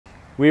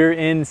We're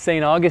in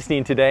St.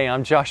 Augustine today.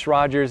 I'm Josh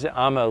Rogers.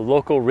 I'm a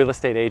local real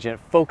estate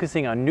agent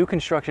focusing on new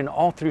construction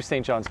all through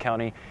St. Johns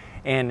County.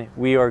 And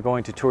we are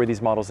going to tour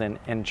these models in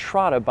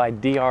Entrada by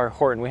DR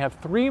Horton. We have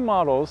 3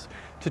 models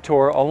to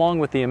tour along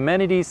with the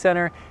amenities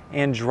center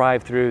and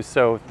drive-through.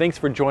 So thanks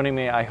for joining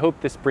me. I hope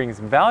this brings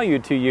value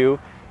to you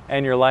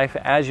and your life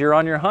as you're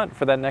on your hunt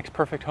for that next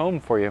perfect home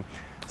for you.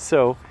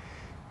 So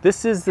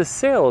this is the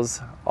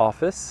sales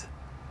office.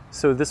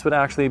 So this would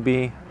actually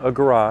be a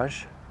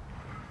garage.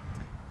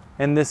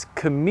 And this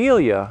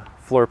Camellia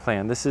floor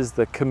plan, this is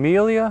the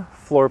Camellia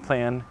floor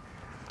plan,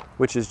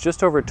 which is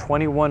just over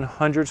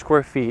 2,100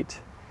 square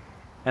feet.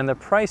 And the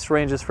price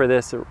ranges for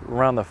this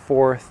around the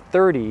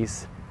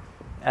 430s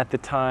at the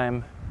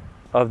time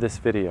of this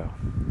video.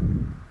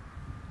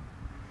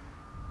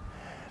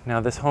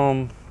 Now this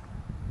home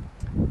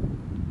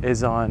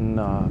is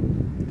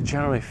on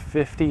generally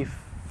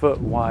 50-foot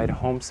wide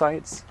home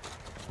sites.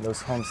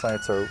 Those home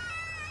sites are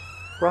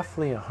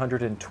roughly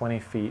 120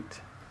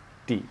 feet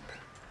deep.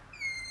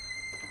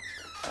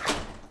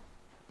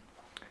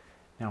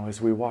 Now,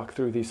 as we walk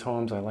through these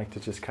homes, I like to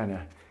just kind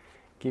of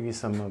give you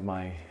some of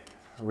my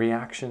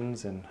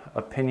reactions and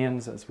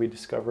opinions as we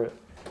discover it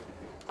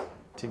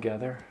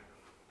together.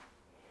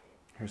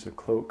 Here's a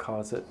cloak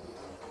closet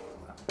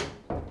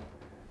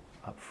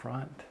up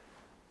front.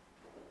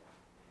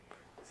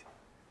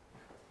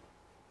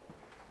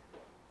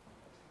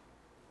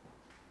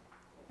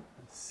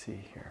 Let's see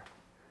here.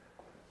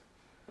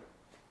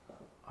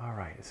 All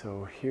right,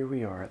 so here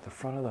we are at the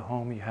front of the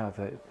home. You have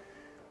a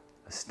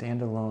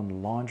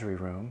standalone laundry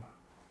room.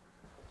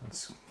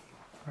 It's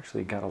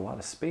actually got a lot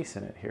of space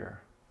in it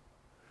here.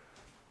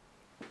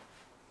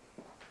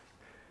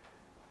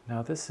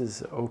 Now this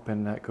is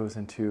open, that goes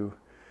into,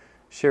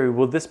 Sherry,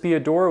 will this be a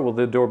door or will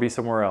the door be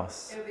somewhere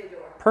else? It'll be a door.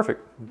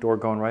 Perfect, door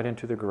going right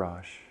into the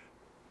garage.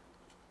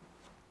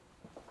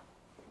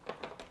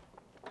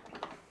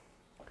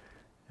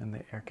 And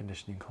the air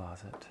conditioning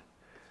closet.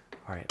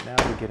 All right, now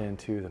we get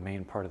into the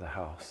main part of the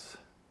house.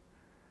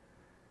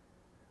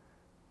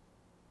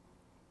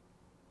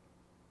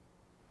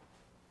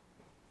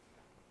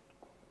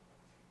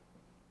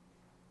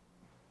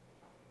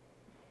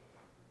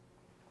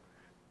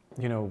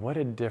 You know, what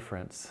a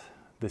difference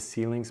the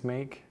ceilings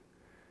make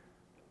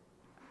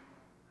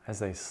as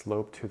they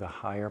slope to the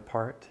higher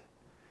part.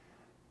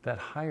 That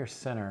higher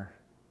center.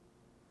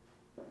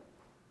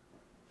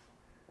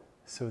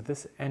 So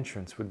this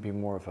entrance would be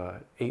more of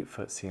a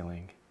 8-foot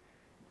ceiling.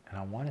 And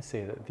I want to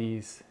say that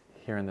these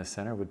here in the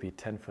center would be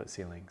 10-foot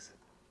ceilings.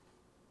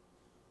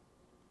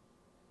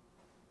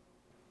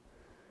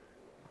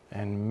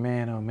 And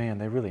man, oh man,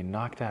 they really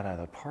knocked that out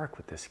of the park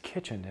with this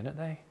kitchen, didn't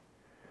they?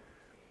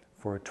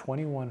 For a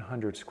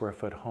 2,100 square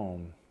foot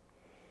home,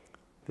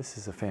 this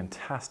is a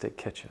fantastic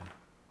kitchen.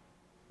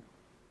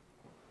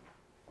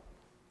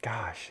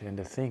 Gosh, and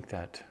to think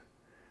that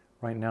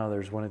right now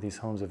there's one of these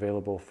homes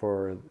available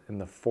for in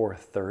the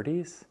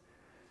 430s,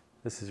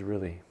 this is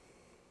really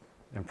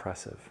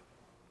impressive.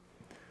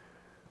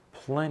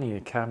 Plenty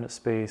of cabinet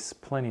space,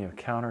 plenty of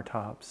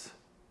countertops,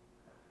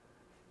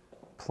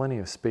 plenty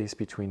of space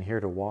between here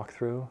to walk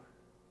through.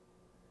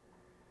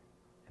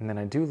 And then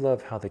I do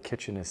love how the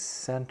kitchen is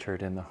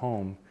centered in the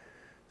home,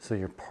 so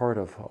you're part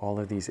of all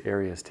of these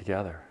areas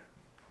together.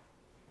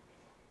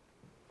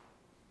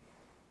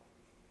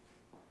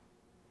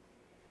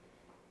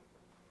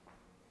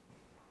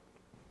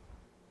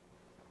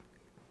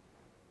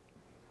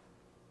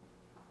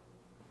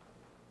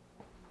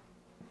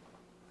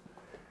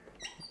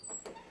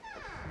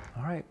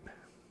 All right,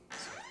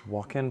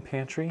 walk-in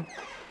pantry.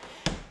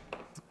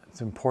 It's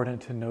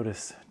important to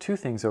notice 2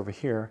 things over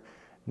here.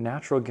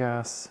 Natural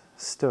gas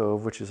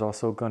stove, which is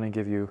also going to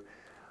give you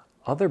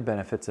other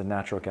benefits of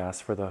natural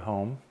gas for the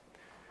home,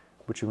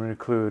 which would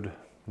include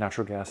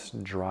natural gas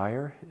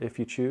dryer if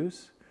you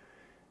choose,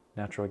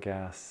 natural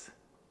gas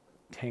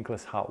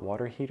tankless hot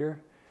water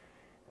heater,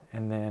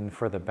 and then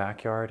for the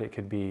backyard it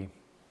could be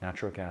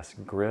natural gas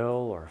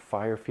grill or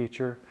fire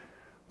feature,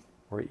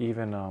 or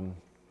even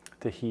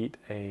to heat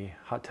a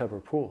hot tub or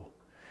pool.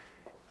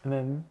 And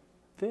then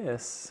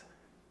this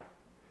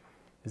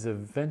is a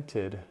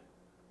vented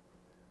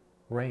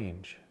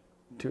range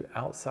to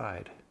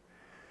outside.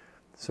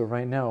 So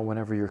right now,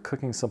 whenever you're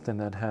cooking something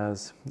that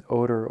has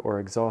odor or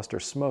exhaust or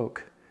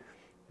smoke,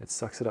 it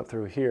sucks it up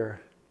through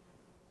here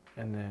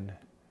and then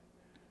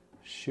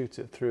shoots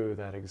it through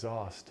that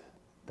exhaust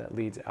that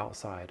leads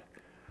outside.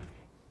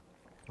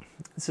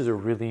 This is a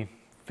really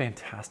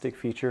fantastic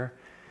feature.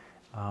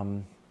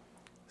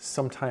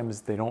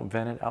 Sometimes they don't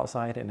vent it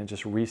outside and it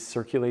just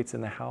recirculates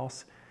in the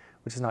house,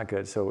 which is not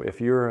good. So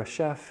if you're a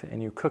chef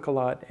and you cook a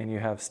lot and you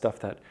have stuff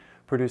that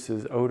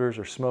produces odors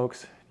or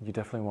smokes, you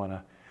definitely want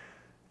to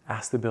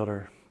ask the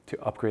builder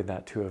to upgrade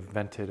that to a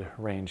vented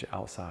range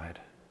outside.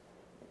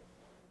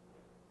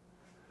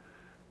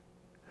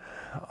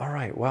 All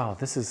right, wow,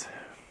 this is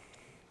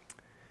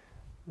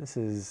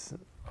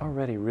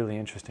already really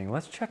interesting.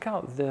 Let's check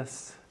out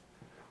this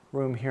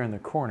room here in the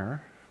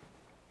corner.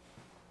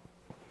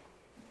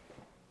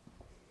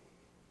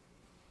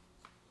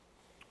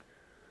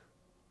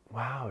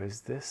 Wow,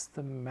 is this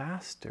the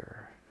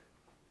master?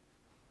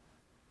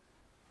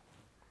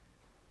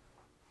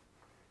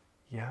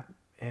 Yep,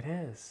 it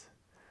is.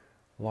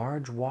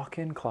 Large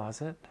walk-in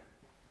closet.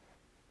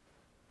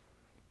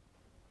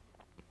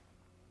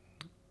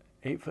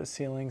 8-foot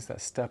ceilings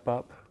that step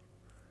up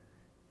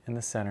in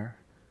the center.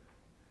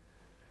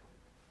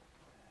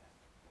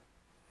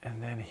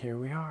 And then here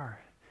we are.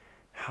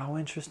 How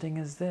interesting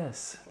is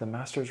this? The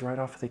master's right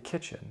off of the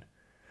kitchen.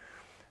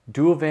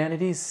 Dual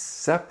vanities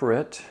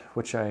separate,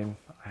 which I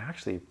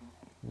actually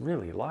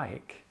really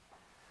like.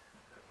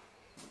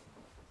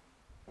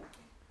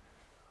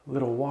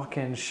 Little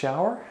walk-in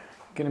shower.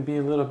 Going to be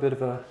a little bit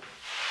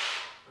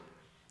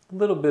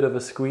of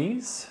a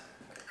squeeze.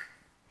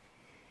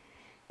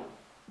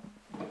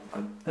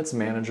 That's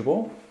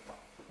manageable.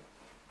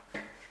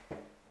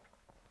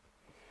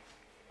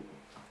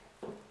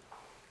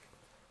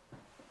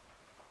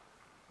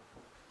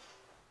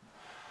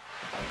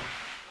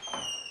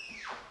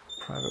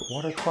 Private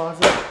water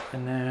closet,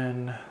 and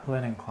then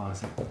linen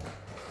closet.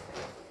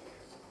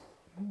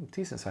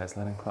 Decent sized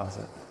linen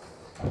closet.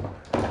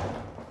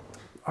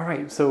 All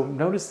right, so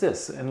notice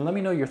this, and let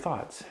me know your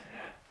thoughts.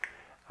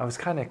 I was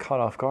kind of caught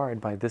off guard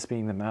by this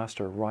being the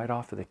master right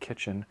off of the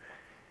kitchen.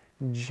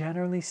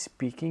 Generally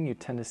speaking, you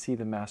tend to see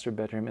the master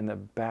bedroom in the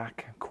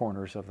back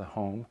corners of the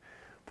home,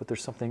 but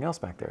there's something else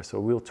back there. So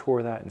we'll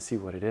tour that and see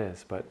what it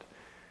is. But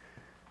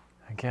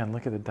again,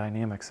 look at the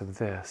dynamics of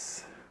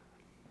this.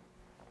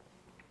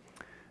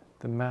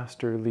 The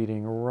master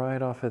leading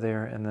right off of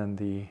there, and then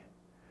the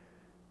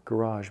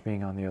garage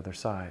being on the other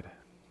side.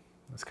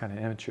 That's kind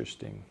of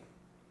interesting.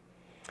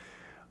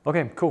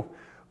 Okay, cool.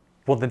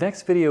 Well, the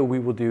next video we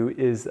will do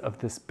is of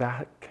this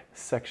back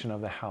section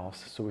of the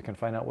house, so we can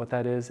find out what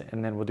that is,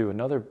 and then we'll do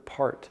another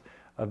part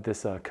of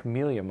this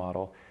Camellia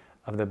model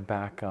of the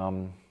back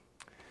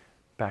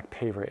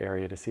paver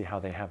area to see how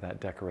they have that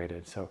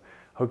decorated. So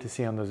hope to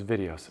see you on those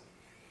videos.